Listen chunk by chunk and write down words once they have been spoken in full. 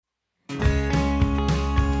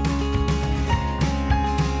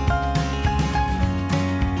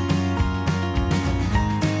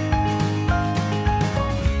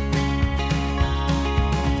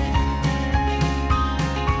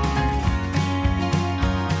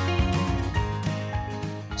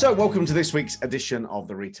So welcome to this week's edition of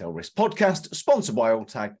the Retail Risk Podcast, sponsored by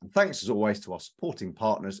Alltag. And thanks as always to our supporting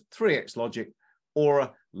partners, 3X Logic,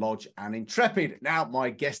 Aura, Lodge and Intrepid. Now, my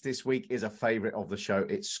guest this week is a favourite of the show.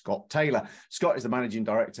 It's Scott Taylor. Scott is the Managing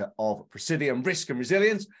Director of Praesidium Risk and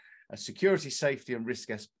Resilience, a security, safety and risk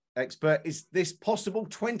expert. Is this possible?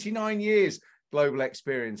 29 years global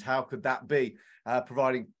experience. How could that be?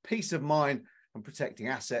 Providing peace of mind and protecting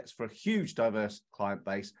assets for a huge diverse client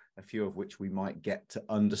base, a few of which we might get to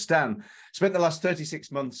understand. Spent the last 36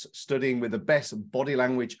 months studying with the best body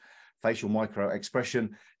language, facial micro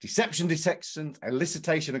expression, deception detection,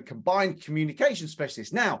 elicitation, and combined communication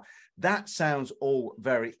specialists. Now, that sounds all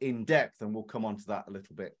very in-depth, and we'll come on to that a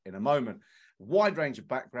little bit in a moment. Wide range of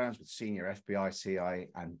backgrounds with senior FBI, CIA,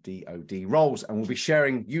 and DoD roles, and we'll be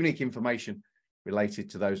sharing unique information related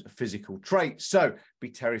to those physical traits. So be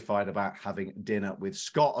terrified about having dinner with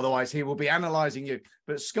Scott. Otherwise, he will be analysing you.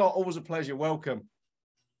 But Scott, always a pleasure. Welcome.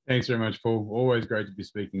 Thanks very much, Paul. Always great to be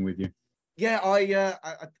speaking with you. Yeah, I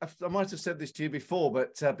might have said this to you before,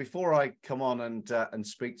 but before I come on and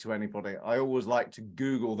speak to anybody, I always like to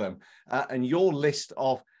Google them. And your list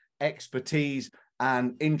of expertise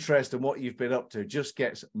and interest and what you've been up to just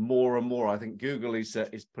gets more and more. I think Google is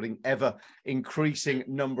putting ever increasing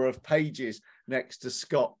number of pages next to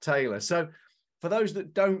Scott Taylor. So for those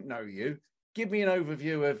that don't know you, give me an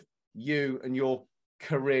overview of you and your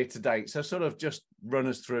career to date. So sort of just run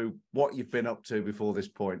us through what you've been up to before this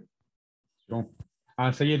point. Sure.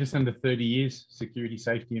 Just under 30 years, security,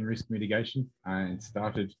 safety and risk mitigation. It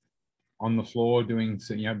started on the floor doing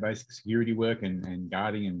basic security work and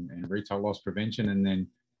guarding and retail loss prevention. And then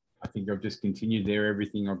I think I've just continued there.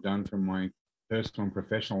 Everything I've done from my personal and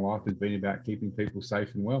professional life has been about keeping people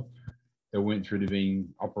safe and well. So I went through to being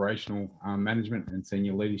operational management and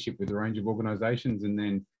senior leadership with a range of organisations, and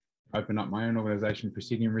then opened up my own organisation,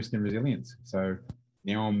 Praesidium Risk and Resilience. So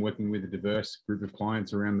now I'm working with a diverse group of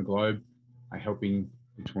clients around the globe, helping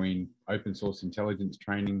between open source intelligence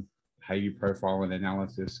training, behaviour profile and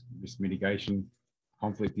analysis, risk mitigation,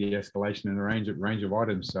 conflict de-escalation, and a range of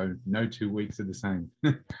items. So no 2 weeks are the same.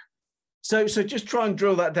 So just try and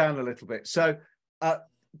drill that down a little bit. So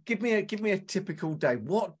give me a typical day.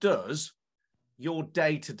 What does your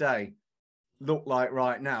day to day look like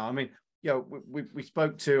right now? I mean, I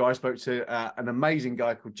spoke to an amazing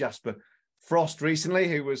guy called Jasper Frost recently,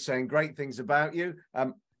 who was saying great things about you.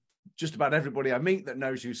 Just about everybody I meet that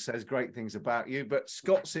knows you says great things about you. But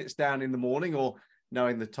Scott sits down in the morning, or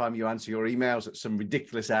knowing the time you answer your emails at some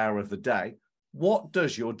ridiculous hour of the day. What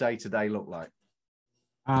does your day to day look like?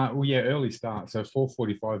 Early start. So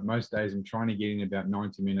 4:45 most days. I'm trying to get in about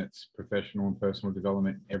 90 minutes professional and personal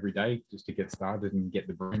development every day just to get started and get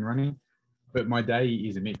the brain running. But my day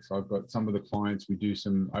is a mix. I've got some of the clients we do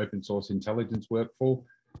some open source intelligence work for.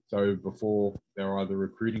 So before they're either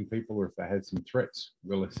recruiting people or if they had some threats,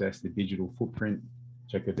 we'll assess the digital footprint,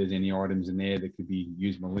 check if there's any items in there that could be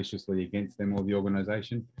used maliciously against them or the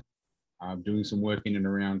organisation. Doing some work in and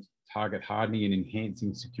around target hardening and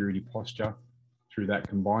enhancing security posture through that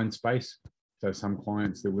combined space. So some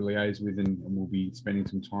clients that we liaise with and we'll be spending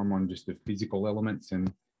some time on just the physical elements and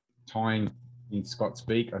tying, in Scott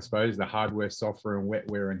speak, I suppose, the hardware, software and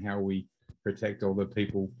wetware and how we protect all the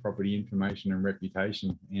people, property information and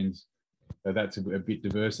reputation. And so that's a bit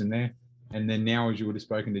diverse in there. And then now, as you would have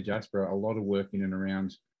spoken to Jasper, a lot of work in and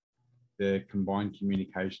around the combined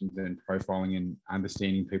communications and profiling and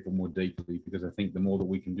understanding people more deeply, because I think the more that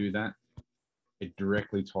we can do that, it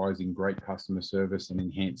directly ties in great customer service and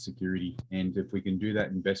enhanced security. And if we can do that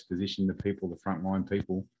and best position the people, the frontline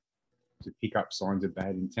people, to pick up signs of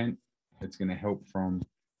bad intent, it's going to help from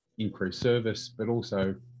increased service, but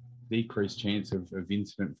also decreased chance of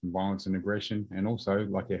incident from violence and aggression, and also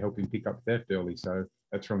like helping pick up theft early. So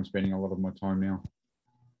that's where I'm spending a lot of my time now.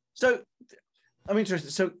 So I'm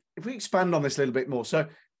interested. So if we expand on this a little bit more. So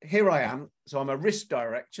here I am. So I'm a risk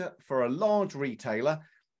director for a large retailer,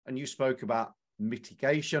 and you spoke about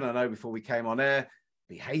mitigation. I know before we came on air,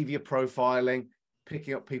 behavior profiling,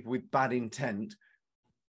 picking up people with bad intent.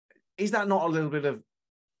 Is that not a little bit of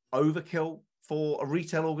overkill for a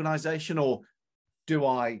retail organization, or do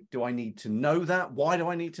I need to know that? Why do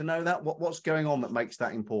I need to know that? What's going on that makes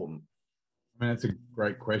that important? I mean, that's a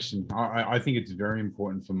great question. I think it's very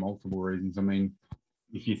important for multiple reasons. I mean,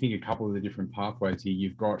 if you think a couple of the different pathways here,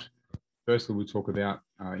 you've got, firstly, we talk about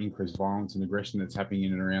increased violence and aggression that's happening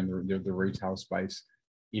in and around the retail space.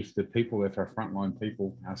 If the people, if our frontline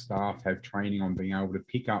people, our staff have training on being able to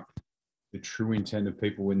pick up the true intent of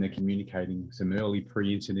people when they're communicating, some early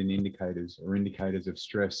pre-incident indicators or indicators of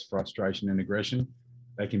stress, frustration and aggression,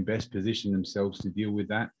 they can best position themselves to deal with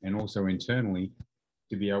that, and also internally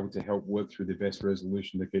to be able to help work through the best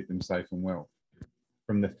resolution to keep them safe and well.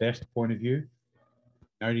 From the theft point of view,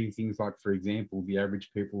 noting things like, for example, the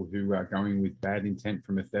average people who are going with bad intent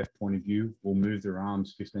from a theft point of view will move their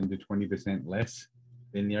arms 15 to 20% less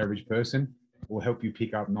than the average person, will help you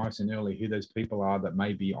pick up nice and early who those people are that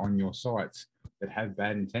may be on your sites that have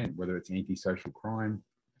bad intent, whether it's antisocial crime,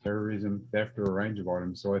 terrorism, theft, or a range of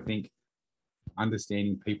items. So I think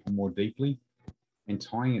understanding people more deeply and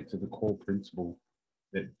tying it to the core principle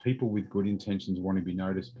that people with good intentions want to be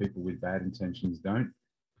noticed, people with bad intentions don't.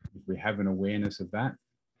 If we have an awareness of that,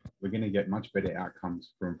 we're going to get much better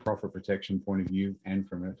outcomes from a profit protection point of view and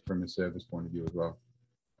from a service point of view as well.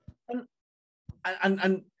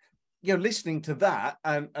 And you know, listening to that,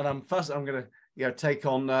 and I'm going to take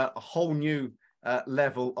on a whole new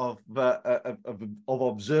level of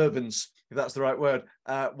observance, if that's the right word,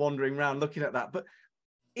 wandering around looking at that. But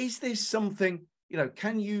is this something,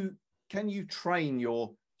 can you train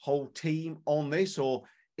your whole team on this, or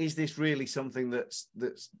is this really something that's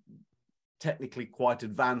technically quite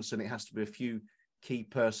advanced and it has to be a few key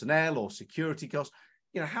personnel or security costs?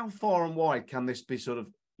 How far and wide can this be sort of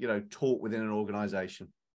taught within an organization?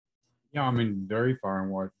 Yeah, I mean, very far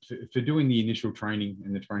and wide. For doing the initial training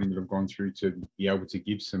and the training that I've gone through to be able to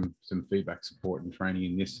give some feedback, support and training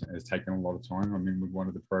in this has taken a lot of time. I mean, with one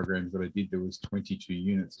of the programs that I did, there was 22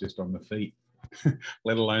 units just on the feet,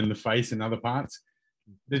 let alone the face and other parts.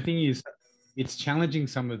 The thing is, it's challenging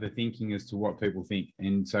some of the thinking as to what people think.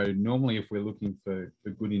 And so normally if we're looking for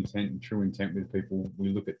good intent and true intent with people, we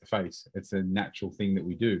look at the face. It's a natural thing that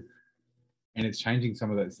we do. And it's changing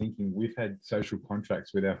some of that thinking. We've had social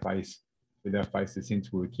contracts with our faces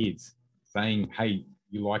since we were kids, saying, hey,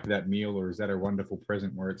 you like that meal, or is that a wonderful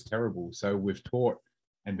present, where it's terrible. So we've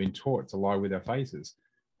been taught to lie with our faces.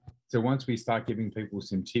 So once we start giving people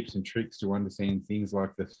some tips and tricks to understand things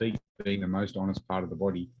like the feet being the most honest part of the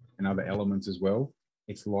body and other elements as well,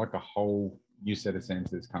 it's like a whole new set of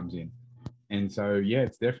senses comes in. And so, yeah,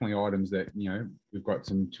 it's definitely items that, we've got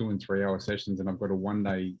some 2 and 3 hour sessions, and I've got a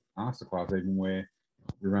 1-day masterclass even where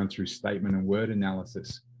we run through statement and word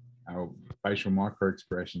analysis, facial micro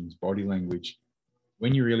expressions, body language.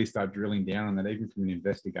 When you really start drilling down on that, even from an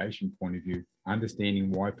investigation point of view,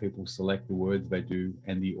 understanding why people select the words they do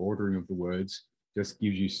and the ordering of the words just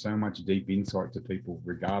gives you so much deep insight to people,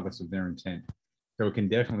 regardless of their intent. So it can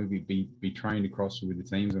definitely be trained across with the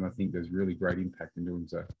teams, and I think there's really great impact in doing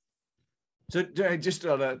so. So just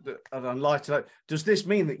on a lighter note, does this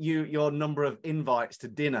mean that your number of invites to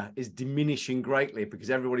dinner is diminishing greatly because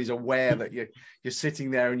everybody's aware that you're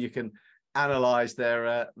sitting there and you can analyze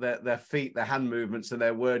their feet, their hand movements, and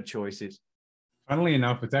their word choices? Funnily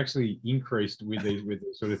enough, it's actually increased with these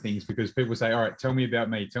sort of things, because people say, all right, tell me about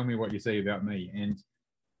me, tell me what you see about me. And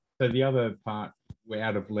so the other part, we're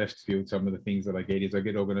out of left field, some of the things that I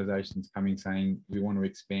get organizations coming saying, we want to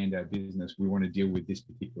expand our business, we want to deal with this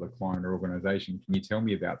particular client or organization, can you tell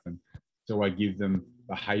me about them? So I give them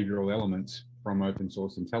behavioral elements from open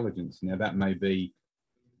source intelligence. Now that may be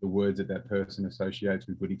the words that person associates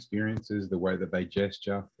with good experiences, the way that they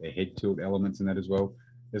gesture, their head tilt elements and that as well.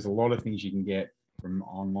 There's a lot of things you can get from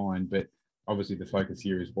online, but obviously the focus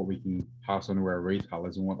here is what we can pass on to our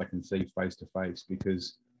retailers and what they can see face to face,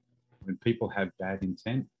 because when people have bad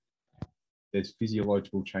intent, there's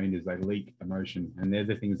physiological changes, they leak emotion, and they're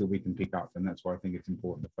the things that we can pick up. And that's why I think it's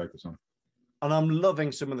important to focus on. And I'm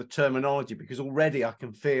loving some of the terminology, because already I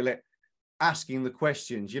can feel it asking the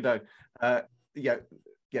questions,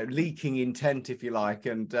 leaking intent, if you like,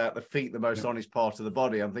 and the feet, the most honest part of the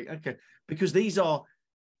body. I'm thinking, okay, because these are,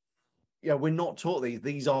 we're not taught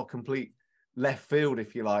these are complete left field,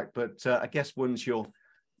 if you like. But I guess once you'll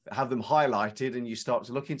have them highlighted and you start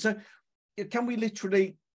to look in. So can we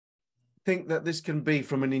literally think that this can be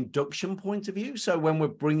from an induction point of view? So when we're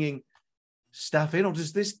bringing staff in, or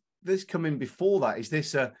does this come in before that? Is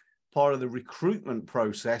this a part of the recruitment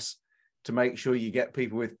process to make sure you get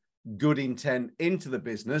people with good intent into the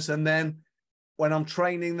business? And then when I'm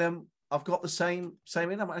training them, I've got the same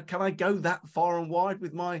in. Can I go that far and wide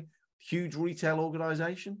with my huge retail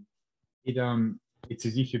organization? It's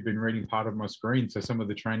as if you've been reading part of my screen. So some of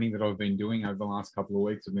the training that I've been doing over the last couple of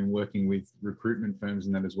weeks, I've been working with recruitment firms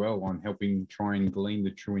and that as well, on helping try and glean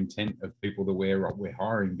the true intent of people that we're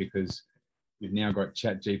hiring, because we've now got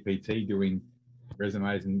ChatGPT doing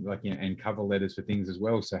resumes and and cover letters for things as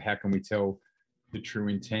well. So how can we tell the true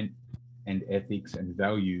intent and ethics and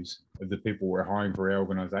values of the people we're hiring for our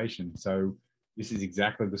organization? So this is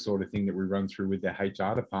exactly the sort of thing that we run through with their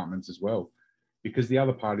HR departments as well. Because the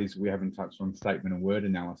other part is, we haven't touched on statement and word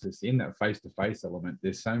analysis. In that face-to-face element,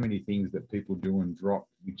 there's so many things that people do and drop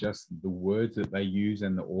with just the words that they use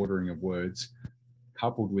and the ordering of words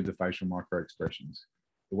coupled with the facial micro expressions.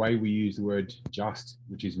 The way we use the word just,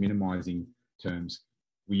 which is minimizing terms,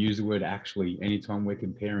 we use the word actually anytime we're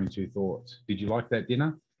comparing two thoughts. Did you like that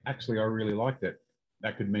dinner? Actually, I really liked it.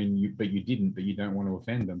 That could mean you didn't, but you don't want to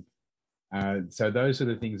offend them. So those are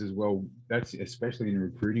the things as well. That's especially in the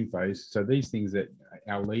recruiting phase. So these things that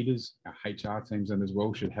our leaders, our HR teams, and as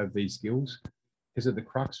well should have these skills, because at the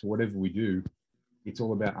crux of whatever we do, it's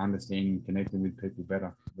all about understanding and connecting with people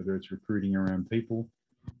better, whether it's recruiting around people,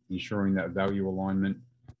 ensuring that value alignment,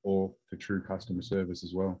 or for true customer service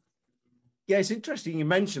as well. Yeah, it's interesting you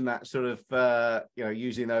mentioned that sort of,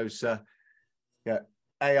 using those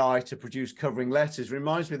AI to produce covering letters.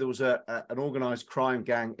 Reminds me there was an organised crime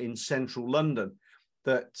gang in central London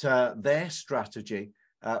that their strategy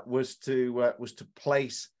was to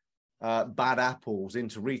place bad apples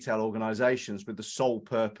into retail organisations with the sole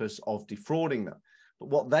purpose of defrauding them. But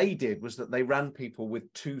what they did was that they ran people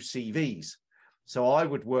with 2 CVs. So I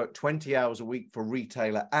would work 20 hours a week for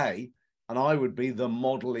retailer A, and I would be the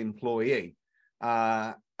model employee,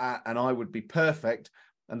 and I would be perfect.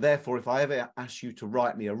 And therefore, if I ever asked you to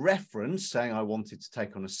write me a reference saying I wanted to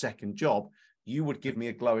take on a second job, you would give me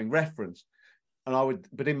a glowing reference. And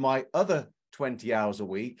but in my other 20 hours a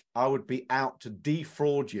week, I would be out to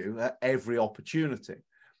defraud you at every opportunity.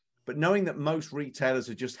 But knowing that most retailers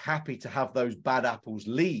are just happy to have those bad apples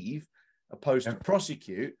leave, opposed to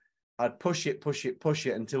prosecute, I'd push it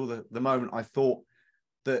until the moment I thought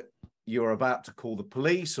that you were about to call the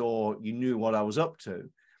police or you knew what I was up to.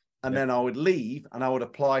 And then I would leave and I would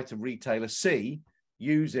apply to retailer C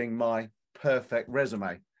using my perfect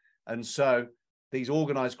resume. And so these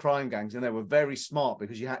organized crime gangs, and they were very smart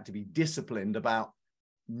because you had to be disciplined about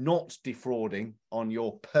not defrauding on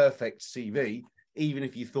your perfect CV, even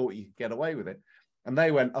if you thought you could get away with it. And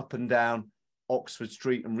they went up and down Oxford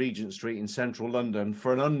Street and Regent Street in central London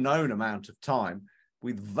for an unknown amount of time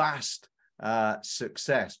with vast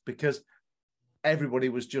success, because everybody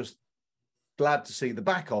was just glad to see the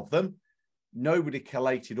back of them. Nobody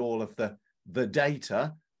collated all of the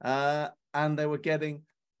data, and they were getting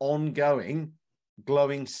ongoing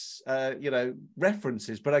glowing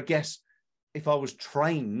references. But I guess if I was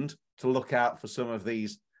trained to look out for some of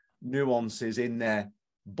these nuances in their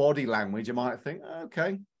body language, I might think,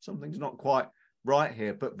 okay, something's not quite right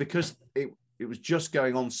here. But because it was just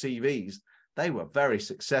going on CVs, they were very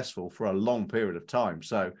successful for a long period of time.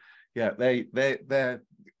 So yeah, they're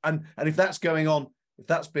and if that's going on, if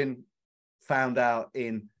that's been found out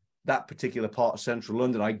in that particular part of central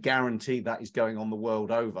London, I guarantee that is going on the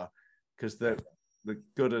world over, because the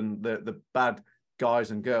good and the bad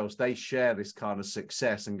guys and girls, they share this kind of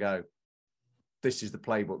success and go, this is the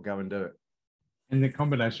playbook, go and do it. And the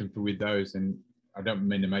combination with those, and I don't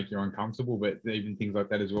mean to make you uncomfortable, but even things like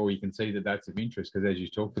that as well, you can see that that's of interest, because as you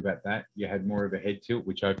talked about that, you had more of a head tilt,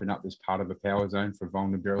 which opened up this part of a power zone for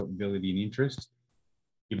vulnerability and interest.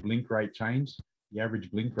 Your blink rate changed. The average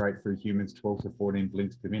blink rate for humans, 12 to 14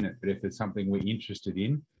 blinks per minute. But if there's something we're interested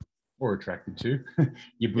in or attracted to,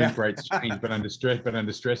 your blink rates change. But under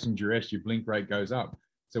stress and duress, your blink rate goes up.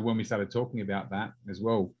 So when we started talking about that as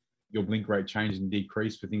well, your blink rate changed and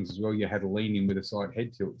decreased for things as well. You had a lean in with a slight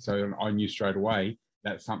head tilt. So I knew straight away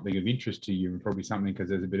that's something of interest to you, and probably something because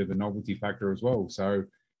there's a bit of a novelty factor as well. So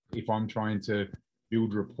if I'm trying to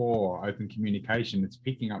build rapport, open communication, it's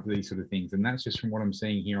picking up these sort of things. And that's just from what I'm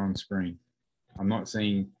seeing here on screen. I'm not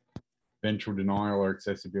seeing ventral denial or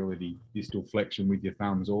accessibility, distal flexion with your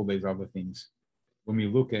thumbs, all these other things. When we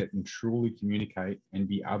look at and truly communicate and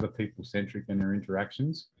be other people-centric in our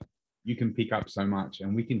interactions, you can pick up so much.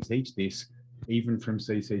 And we can teach this even from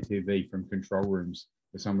CCTV, from control rooms,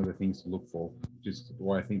 for some of the things to look for, just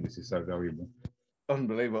why I think this is so valuable.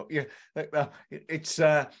 Unbelievable. Yeah, it's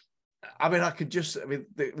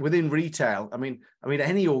within retail, I mean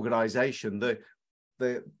any organization,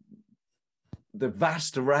 the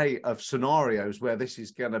vast array of scenarios where this is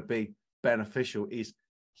going to be beneficial is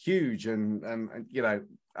huge. And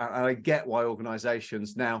I get why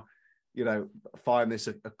organizations now find this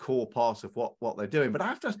a core part of what they're doing. But I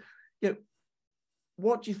have to ask,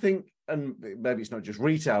 what do you think, and maybe it's not just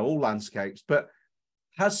retail, all landscapes, but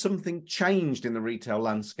has something changed in the retail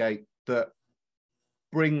landscape that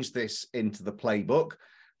brings this into the playbook,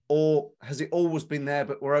 or has it always been there,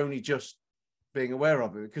 but we're only just being aware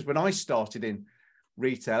of it? Because when I started in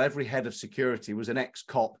retail, every head of security was an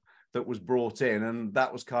ex-cop that was brought in, and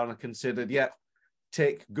that was kind of considered,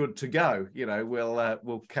 tick, good to go.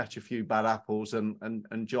 We'll catch a few bad apples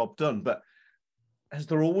and job done. But has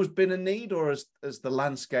there always been a need, or has the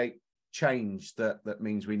landscape changed that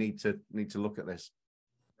means we need to look at this?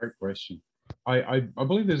 Great question. I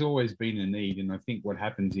believe there's always been a need, and I think what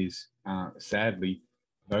happens is, sadly,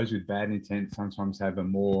 those with bad intent sometimes have a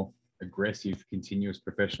more aggressive, continuous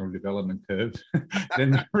professional development curve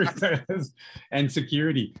than the retailers. And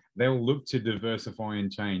security, they'll look to diversify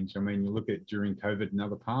and change. I mean, you look at during COVID and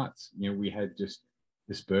other parts, we had just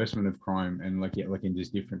disbursement of crime and like in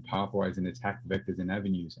just different pathways and attack vectors and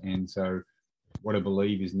avenues. And so what I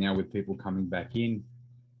believe is now with people coming back in,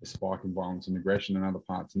 the spike in violence and aggression in other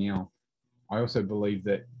parts now, I also believe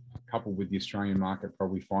that coupled with the Australian market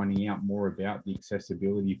probably finding out more about the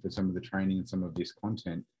accessibility for some of the training and some of this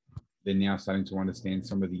content, they're now starting to understand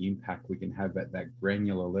some of the impact we can have at that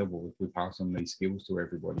granular level if we pass on these skills to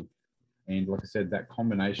everybody. And like I said, that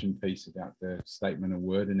combination piece about the statement and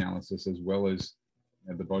word analysis, as well as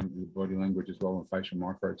the body language as well and facial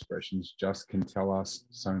micro expressions, just can tell us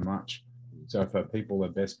so much. So if our people are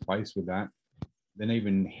best placed with that, then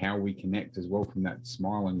even how we connect as well from that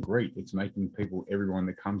smile and greet, it's making people, everyone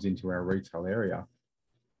that comes into our retail area,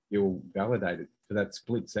 feel validated. For that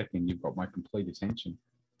split second, you've got my complete attention.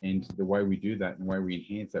 And the way we do that and the way we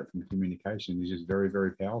enhance that from communication is just very,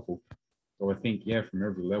 very powerful. So I think, from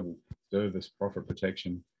every level, service, profit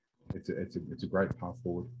protection, it's a great path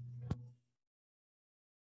forward.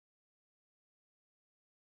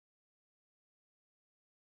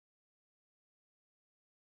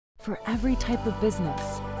 For every type of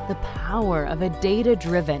business, the power of a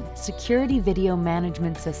data-driven security video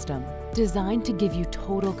management system designed to give you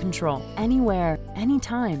total control anywhere,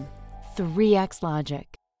 anytime. 3X Logic.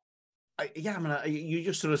 You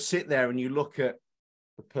just sort of sit there and you look at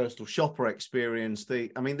the personal shopper experience.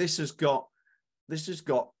 This has got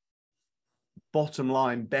bottom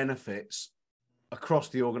line benefits across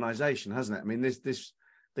the organization, hasn't it? I mean, this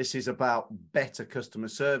is about better customer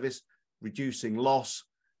service, reducing loss,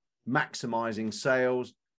 maximizing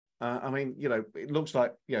sales. It looks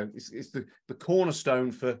like it's the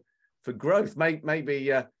cornerstone for growth.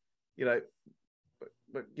 Maybe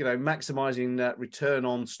maximizing return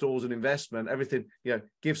on stores and investment. Everything.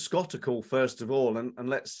 Give Scott a call first of all, and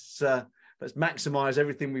let's maximize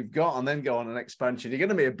everything we've got, and then go on an expansion. You're going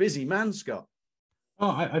to be a busy man, Scott.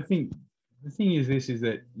 Oh, I think the thing is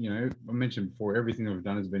that I mentioned before, everything that we've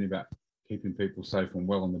done has been about keeping people safe and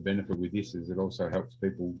well, and the benefit with this is it also helps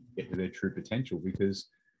people get to their true potential, because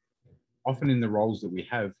often in the roles that we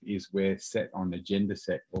have is we're set on agenda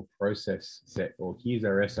set or process set, or here's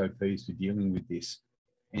our SOPs for dealing with this.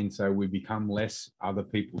 And so we become less other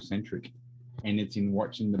people centric. And it's in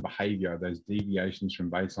watching the behavior, those deviations from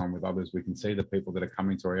baseline with others, we can see the people that are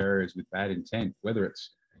coming to our areas with bad intent, whether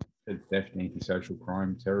it's theft, antisocial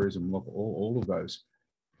crime, terrorism, all of those.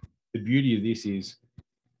 The beauty of this is,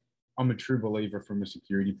 I'm a true believer from a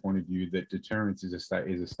security point of view that deterrence is a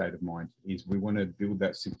state of mind. Is we want to build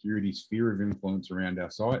that security sphere of influence around our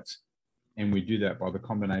sites, and we do that by the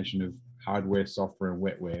combination of hardware, software, and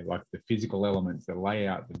wetware, like the physical elements, the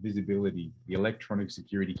layout, the visibility, the electronic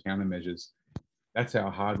security countermeasures. That's our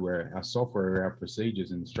hardware. Our software, our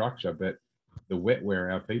procedures and structure, but the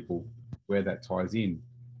wetware, our people, where that ties in.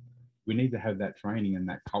 We need to have that training and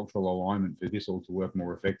that cultural alignment for this all to work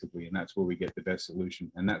more effectively. And that's where we get the best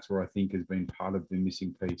solution. And that's where I think has been part of the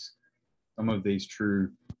missing piece. Some of these true,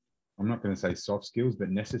 I'm not going to say soft skills, but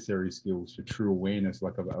necessary skills for true awareness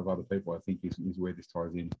of other people, I think is where this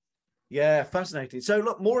ties in. Yeah, fascinating. So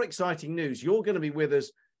look, more exciting news. You're going to be with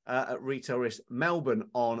us at Retail Risk Melbourne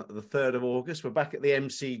on the 3rd of August. We're back at the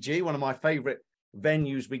MCG, one of my favourite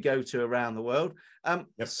venues we go to around the world.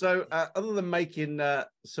 So other than making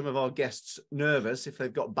some of our guests nervous if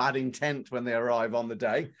they've got bad intent when they arrive on the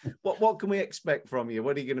day, what can we expect from you?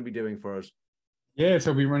 What are you going to be doing for us? Yeah,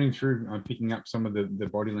 so I'll be running through, picking up some of the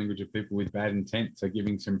body language of people with bad intent, so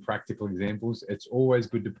giving some practical examples. It's always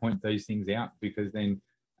good to point these things out, because then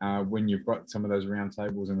when you've got some of those round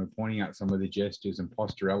tables and we're pointing out some of the gestures and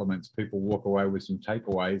posture elements, people walk away with some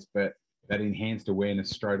takeaways, but that enhanced awareness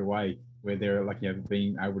straight away, where they're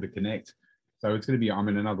being able to connect. So it's going to be,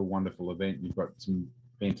 another wonderful event. You've got some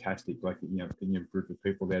fantastic, group of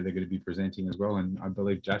people there. They're going to be presenting as well. And I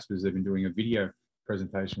believe Jasper's even doing a video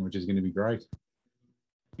presentation, which is going to be great.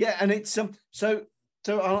 Yeah. And it's, so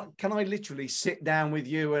can I literally sit down with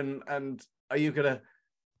you and are you going to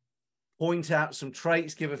point out some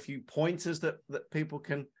traits, give a few pointers that people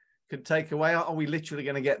can take away? Are we literally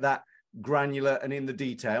going to get that granular and in the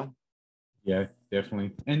detail? Yeah,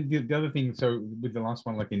 definitely. And the other thing, so with the last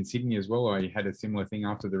one, like in Sydney as well, I had a similar thing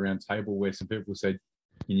after the round table where some people said,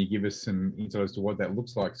 can you give us some insight as to what that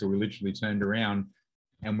looks like? So we literally turned around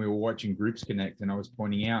and we were watching groups connect, and I was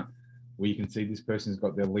pointing out where you can see this person's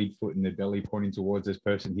got their lead foot in their belly pointing towards this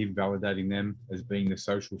person, him validating them as being the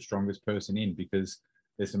social strongest person in, because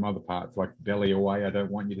there's some other parts like belly away, I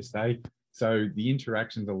don't want you to stay. So the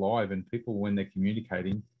interactions are live, and people, when they're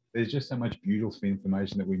communicating, there's just so much beautiful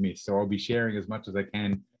information that we miss. So I'll be sharing as much as I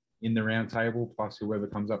can in the round table, plus whoever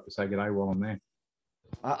comes up to say good day while I'm there.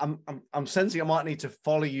 I'm sensing I might need to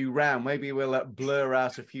follow you round. Maybe we'll blur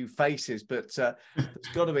out a few faces, but there's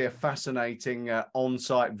got to be a fascinating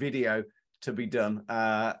on-site video to be done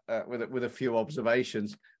with a few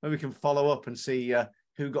observations. Maybe we can follow up and see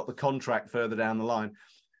who got the contract further down the line.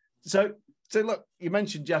 So look, you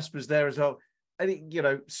mentioned Jasper's there as well. Any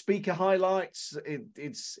speaker highlights?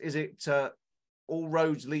 Is it all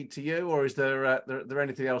roads lead to you, or is there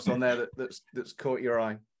anything else on there that's caught your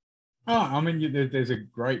eye? Oh, I mean, there's a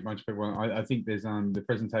great bunch of people. I think there's the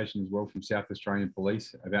presentation as well from South Australian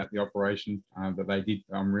Police about the operation that they did.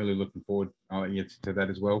 I'm really looking forward to that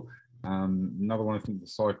as well. Another one, I think, the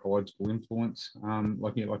psychological influence,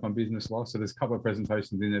 like on business loss. So there's a couple of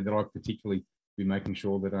presentations in there that I particularly be making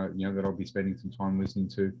sure that that I'll be spending some time listening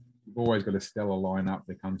to. We've always got a stellar lineup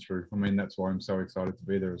that comes through. I mean, that's why I'm so excited to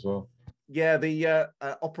be there as well. Yeah, the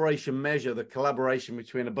Operation Measure, the collaboration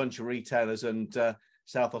between a bunch of retailers and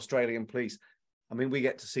South Australian Police. I mean, we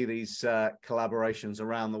get to see these collaborations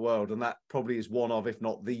around the world, and that probably is one of, if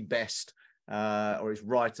not the best, or is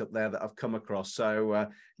right up there that I've come across. So,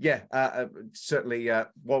 certainly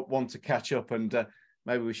want to catch up, and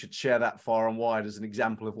maybe we should share that far and wide as an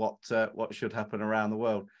example of what should happen around the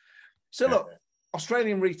world. So, look,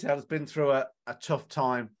 Australian retail has been through a tough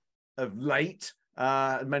time of late.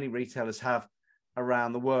 Many retailers have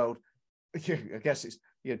around the world. I guess it's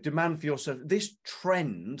demand for your service. This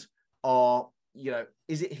trend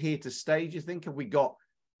is it here to stay, do you think? Have we got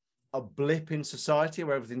a blip in society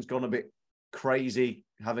where everything's gone a bit crazy,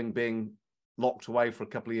 having been locked away for a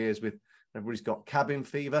couple of years with everybody's got cabin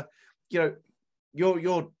fever?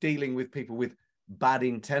 You're dealing with people with bad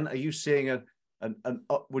intent. Are you seeing an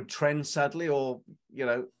upward trend, sadly, or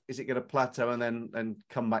is it going to plateau and then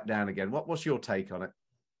come back down again? What's your take on it?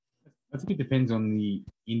 I think it depends on the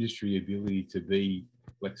industry ability to be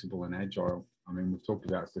flexible and agile. I mean, we've talked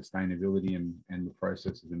about sustainability and the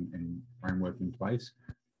processes and framework in place.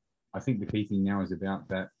 I think the key thing now is about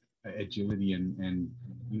that agility and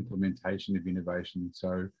implementation of innovation.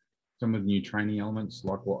 So some of the new training elements,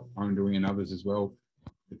 like what I'm doing and others as well,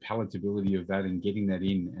 the palatability of that and getting that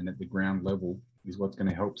in and at the ground level is what's going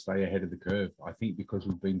to help stay ahead of the curve. I think because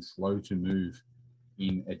we've been slow to move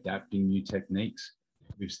in adapting new techniques,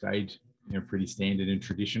 we've stayed pretty standard and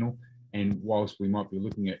traditional. And whilst we might be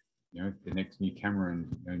looking at the next new camera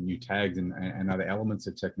and new tags and other elements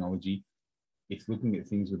of technology, it's looking at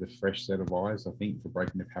things with a fresh set of eyes, I think, for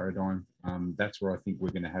breaking the paradigm. That's where I think we're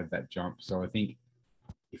going to have that jump. So I think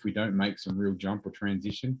if we don't make some real jump or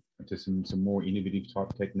transition to some more innovative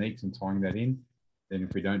type techniques and tying that in, then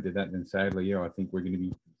if we don't do that, then sadly, I think we're going to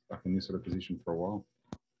be stuck in this sort of position for a while.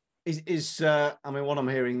 I mean, what I'm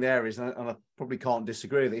hearing there is, and I probably can't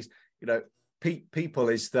disagree with this, people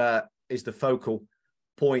is the focal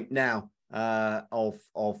point now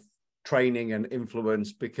of training and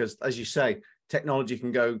influence, because, as you say, technology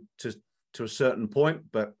can go to a certain point.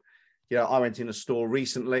 But I went in a store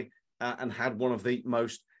recently and had one of the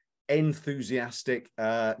most enthusiastic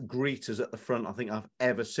greeters at the front I think I've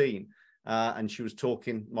ever seen, and she was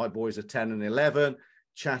talking. My boys are 10 and 11,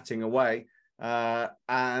 chatting away,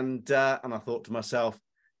 and I thought to myself,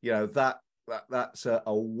 that's a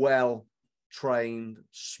well-trained,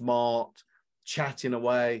 smart, chatting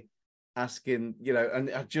away, asking,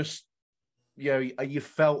 and I just, you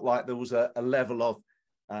felt like there was a level of,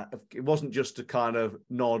 it wasn't just a kind of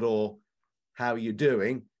nod or how you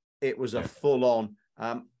doing, it was a full-on,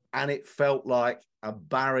 and it felt like a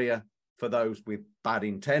barrier for those with bad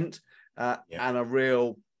intent, and a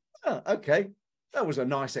real, okay, that was a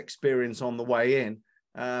nice experience on the way in.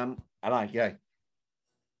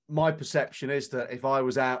 My perception is that if I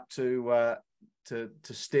was out to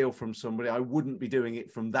steal from somebody, I wouldn't be doing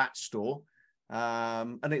it from that store.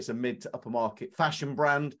 And it's a mid to upper market fashion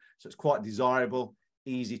brand, so it's quite desirable,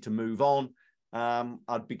 easy to move on.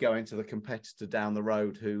 I'd be going to the competitor down the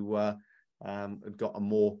road who had got a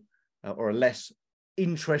more or a less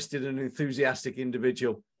interested and enthusiastic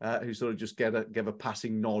individual who sort of just gave a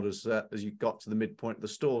passing nod as you got to the midpoint of the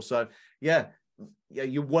store. So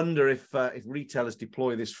you wonder if retailers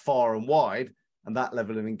deploy this far and wide and that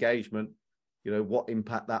level of engagement, what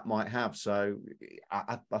impact that might have. So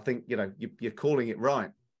I think you're calling it right.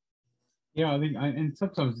 Yeah, I think, and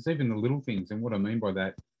sometimes it's even the little things. And what I mean by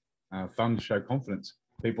that, thumbs show confidence.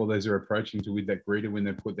 People as they're approaching to with that greeter, when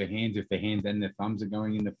they put their hands, if their hands and their thumbs are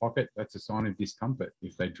going in the pocket, that's a sign of discomfort.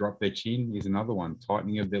 If they drop their chin, is another one.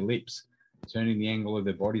 Tightening of their lips, turning the angle of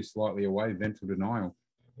their body slightly away, ventral denial.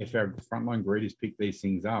 If our frontline greeters pick these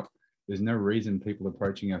things up, there's no reason people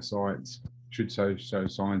approaching our sites should show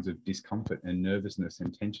signs of discomfort and nervousness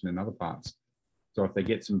and tension in other parts. So if they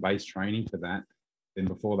get some base training for that, then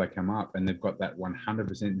before they come up and they've got that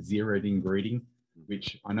 100% zeroed in greeting,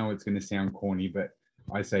 which I know it's going to sound corny, but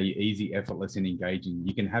I say easy, effortless, and engaging.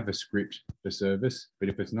 You can have a script for service, but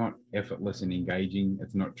if it's not effortless and engaging,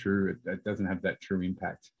 it's not true. It doesn't have that true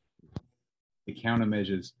impact. The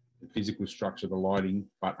countermeasures, the physical structure, the lighting,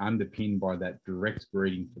 but underpinned by that direct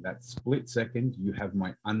greeting for that split second, you have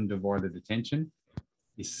my undivided attention,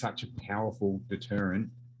 is such a powerful deterrent,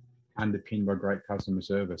 underpinned by great customer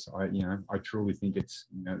service. I truly think it's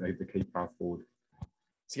the key path forward.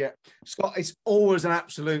 Yeah, Scott, it's always an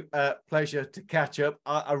absolute pleasure to catch up.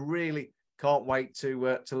 I really can't wait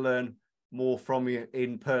to learn more from you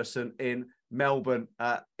in person in Melbourne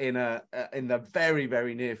in the very,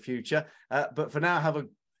 very near future. But for now, have a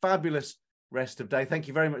fabulous rest of day. Thank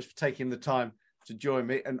you very much for taking the time to join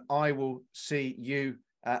me, and I will see you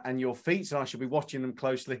and your feats, and I shall be watching them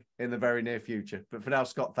closely in the very near future. But for now,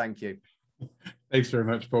 Scott, thank you. Thanks very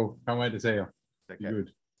much, Paul. Can't wait to see you. Take care.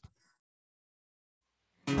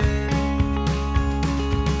 Good.